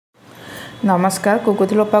नमस्कार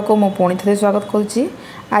कुकुति लोपा को मु पुणी थे स्वागत करुच्ची।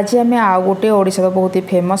 आज आम आउ गोटे ओडिशार बहुत ही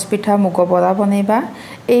फेमस पिठा मुग बरा बनइबा।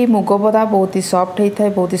 यही मुग बरा बहुत ही सॉफ्ट होता है,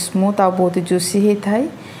 बहुत ही स्मूथ और बहुत ही जूसी होता है।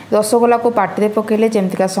 रसगोला को पाटे पकेले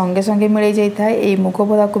जमतीका संगे संगे मिल जाता है, यही मुग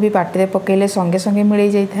बरा को भी पाटे पकेले संगे संगे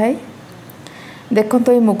मिल जाता है। देखो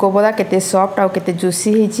तो ये मुग बरा केते सॉफ्ट और केते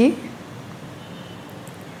जूसी होती।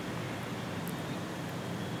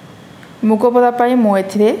 मुग बरा पाई मु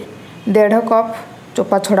एथिरे 1.5 कप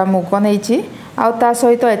चोपा छड़ा मुग नहीं आ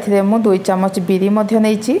सहित ए मु 2 चामच बिरी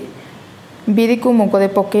नहीं। बिरी को मुगरे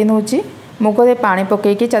पकई नौची। मुगरे पानी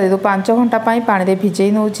पकईकि 4 ରୁ 5 घंटा पानी रे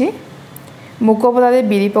भिजई नौची। मुग बरारे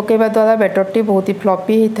बिरी पकईबा द्वारा बैटरटी बहुत ही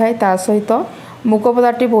फ्लफी होता है। ता सहित मुग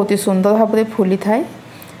बराटी बहुत ही सुंदर भाव में फुली थाए।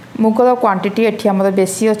 मुगर क्वांटिटी एठी हमर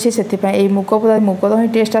बेसी अच्छी से मुग बरा मुगर ही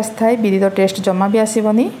टेस्ट आसी थाए, बिरीर टेस्ट जमा भी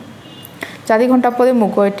आसबनी। 4 घंटा पर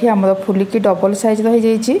मुग एठी हमर फुलिकी डबल साइज रही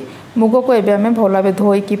जाइए। मुग को एबे आमे भल भाव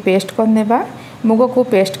धोईकी पेस्ट करनेबा। मुग को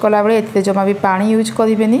पेस्ट कला बेले एते जमा भी पानी यूज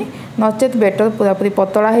करिवेनी, नचेत बेटर पूरापूरी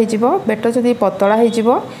पतला हो। बेटर जदि पतला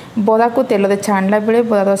हो बरा को तेल रे छाणला बेले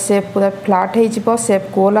बरार शेप पूरा फ्लाट हो, शेप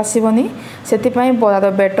गोल आसबनी। से बरार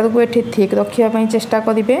बेटर को एठी ठीक रखिया चेष्टा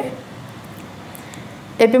करिवे।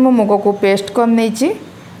 एबे मु मुग को पेस्ट कर नहीं।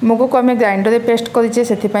 मुग को आम ग्राइंडर पेस्ट करें,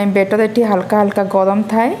 से बेटर एठी हल्का हल्का गरम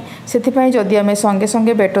थाए। से जदि आम संगे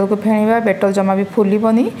संगे बेटर को फेणीबा बेटर जमा भी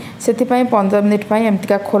फुलबनी। से 15 मिनिट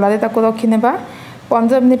एमतिका खोलारे ताको रखिनेबा।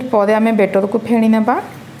 15 मिनिट पर आम बेटर को फेणी नेबा।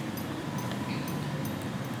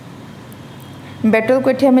 बेटर को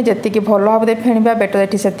एठी आम जतिकी भल भाव में फेणीबा बेटर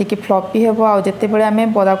एठी सेतिकी फ्लफी हेबो। आ जेतेबेले आम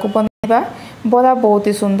बरा को बनइबा बरा बहुत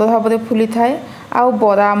ही सुंदर भाव में फुली थाए। आउ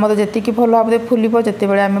बरा आमर जेतिकी भल भाव में फुलिबो,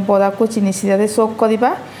 जेतेबेले आम बरा को चीनी सिरा सोक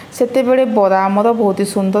करिबा सेतेबेले बरा आमर बहुत ही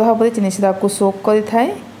सुंदर भाव में चीनी सिरा को सोक करि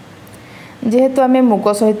थाए। जेहेतु आम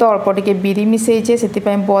मुग सहित अल्प टिके बिरी मिसेइचे से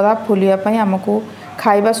बरा फुलिया आमको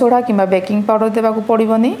खाइबा सोडा किंबा बेकिंग पाउडर देवा को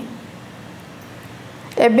पड़बनी।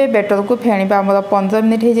 एबे बेटर को फेणीबा आमर 15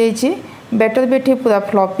 मिनिट हो जाइए। बेटर भी एठी पूरा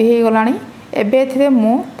फ्लफी हो गलानी। एबे एथिरे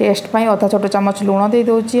मु टेस्ट पाई आधा छोट चामच लुण दे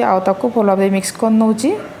दउची आ ताको भल भाव मिक्स कर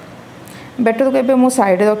नउची। बेटर को एबे मु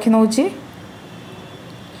साइड रखी नउची।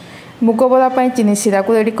 मुग बरा पाई चीनी सिरा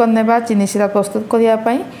को रेडी करनेबा। चीनी सिरा प्रस्तुत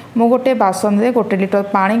करने मु गोटे बासन रे 1 लिटर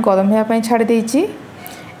पानी गरम होगा छाड़ी देइची।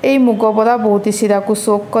 एई मुग बरा बहुत ही सिरा को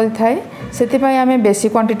सोक कर थाए, से आम बेसी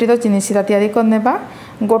क्वांटिटी चीनी सिरा तैयारी करनेबा।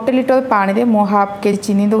 1 लिटर पानी रे मु हाफ केजी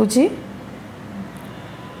चीनी दउची।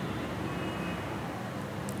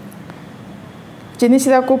 चीनी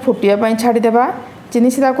सिरा को फुटिया छाड़ीदेबा। चीनी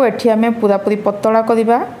सिरा को एठी आम पूरापूरी पतला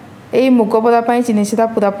करवा। यही मुग बरा पाई चीनी सिरा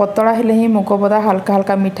पूरा पतला हेले ही मुग बरा हल्का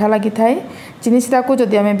हल्का मीठा लगी थाए। चीनी सिरा को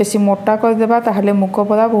जदि आम बेसी मोटा करदेबा ताहले मुग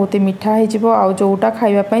बरा बहुत ही मीठा हो आ जोटा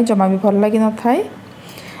खाइबा जमा भी भल लगी न थाए।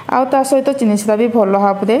 आउ ता सहित चीनी सिरा भी भल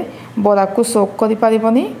भाव में बरा को सोक करि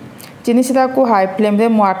पारिबनी। चीनी सिरा को हाई फ्लेम रे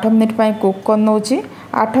मु 8 मिनिट कुक कर नउची।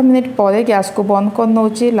 8 मिनिट पर गैस को बंद कर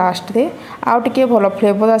नउची। लास्ट रे आउ टिके भल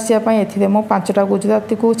फ्लेवर आसिया एथिरे मु 5टा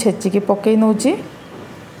गुजराती को छेचिकी पकई नउची।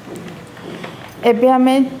 एबे आम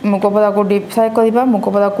मुग बरा को डीप फ्राए करवा। मुग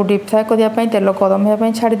बरा को डीप फ्राए करने तेल गरम होगा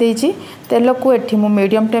छाड़ी देइची। तेल को एठी मु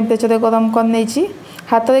मीडियम टेम्परेचर गरम कर नैची।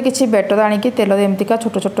 हाथ में किसी बेटर आणिकी तेल एमतिका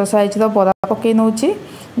छोट छोट साइज बरा पकई नउची।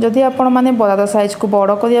 जदि आपण माने बरार साइज को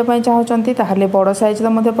बड़ करने चाहूँगी ताहले बड़ साइज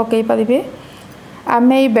पकई पारिबे।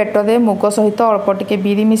 आम ये बेटर रे मुग सहित अल्प टिके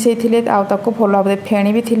बिरी मिसेइथिले आ ताको भल भाव में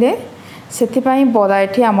फेणी भी थिले। सेथिपाई बरा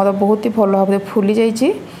एठी आमर बहुत ही भल भाव में फुली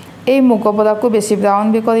जाइए। एई मुग बरा को बेसी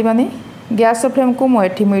ब्राउन भी करबानी। गैस फ्लेम को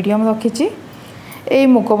मुझे मीडियम रखी। यही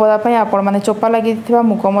मुग बरा पाई आपण माने चोपा लगी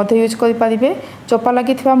मुग यूज करें। चोपा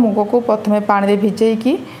लगी मुग को प्रथम पानी रे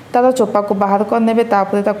भिजेकी तार चोपा को बाहर करने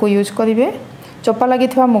तापर ताको यूज करेंगे। चोपा लगी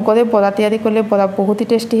मुगरे बरा तैयारी कले बरा बहुत ही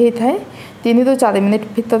टेस्टी होता है। 3 ରୁ 4 मिनिट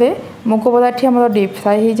भितर मुग बरा एठी हमर डीप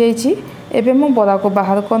फ्राए हो जाइए। एबे मु बरा को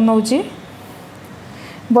बाहर कर नउची।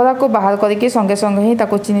 बरा को बाहर करके संगे संगे ही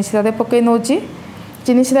ताको चीनी सिरा रे पकई नउची।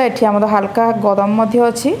 चीनी सिरा एठी हमर हल्का गरम मध्य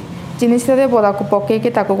अछि। चीनी सिरा बरा को पकईके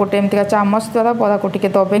ताको गोटे एमतिका चामच द्वारा बरा को टिके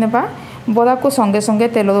दबे नेबा। बरा को संगे संगे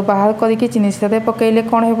तेल बाहर करके चीनी सिरा पकईले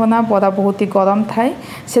कौन हेबो ना बरा बहुत ही गरम थाए।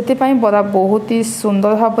 सेतिपाई बरा बहुत ही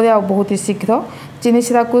सुंदर भाव में आ बहुत ही शीघ्र चीनी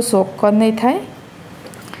सिरा को सोक कर नहीं थाए।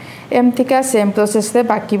 एमतिका सेम प्रोसेस रे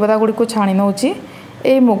बाकी बरा गुडी को छाणी नउची।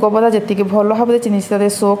 ए मुग बरा जतिकी भल भाव में चीनी सिरा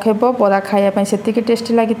सोक हेबो बरा खाइबा सेतिकी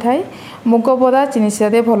टेस्टी लगी थाए। मुग बरा चीनी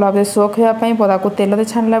सिरा भल भाव में सोक होगापी बरा को तेल रे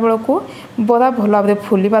छाणला बेलू बरा भल भाव में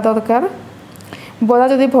फुलिबा दरकार। बरा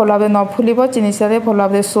जदि भल भाव न फुलिबो चीनी सिरा भल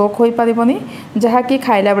भाव में सोक हो पारिबनी, जहाँकि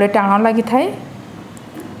खाइला बेले टाण लगी थाए।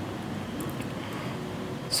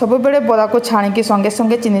 सब बेले बरा को छाणिकी संगे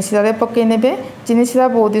संगे चीनी सिरा पकई नेबे। चीनी सिरा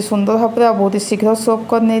बहुत ही सुंदर भाव में बहुत ही शीघ्र सोक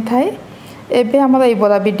कर नहीं थाए। एबे हमर ए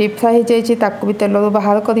बरा भी डीप फ्राई हो जाइए ताकू भी तेल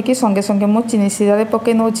बाहर करके संगे संगे मु चीनी सीरा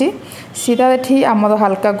पकई नौ सीरा ठी आमर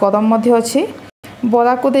हल्का गरम अच्छी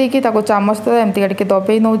बरा को देकी चामच द्वारा एमती टिके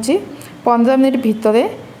दबे नौ 15 मिनिट भितर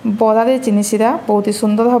बरार चीनी सीरा बहुत ही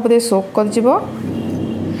सुंदर भाव में सोक कर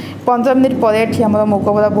 15 मिनिट पर ये मुग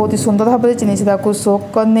बरा बहुत ही सुंदर भाव में चीनी सीरा को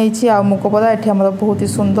सोक कर नहीं आ मुग बरा ये बहुत ही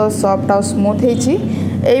सुंदर सॉफ्ट और स्मूथ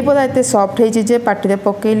यही बरा एत सॉफ्ट हो पार्टी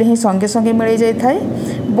पकईले ही संगे संगे मिल जाए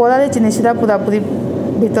बरार चीनी सीरा पूरा पूरी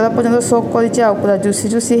भीतर पर्यंत सोक कर पूरा जुसी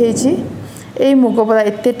जुसी यही मुग बरा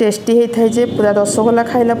एत टेस्टी होता है पूरा रसगोला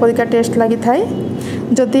खाइला परिका टेस्ट लगी थाए।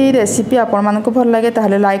 जदि रेसिपी आपण मानक भल लगे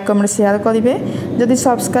ताहले लाइक कमेंट शेयर करेंगे जदि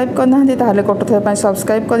सब्सक्राइब करना ताहले गोटे थर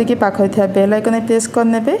सब्सक्राइब करके पाखे थी बेल आइकन प्रेस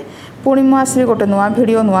करने पुणी मुझे गोटे नुआ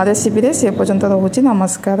भिडियो नुआ रेसिपी से पर्यंत रोचे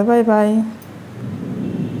नमस्कार बाय बाय।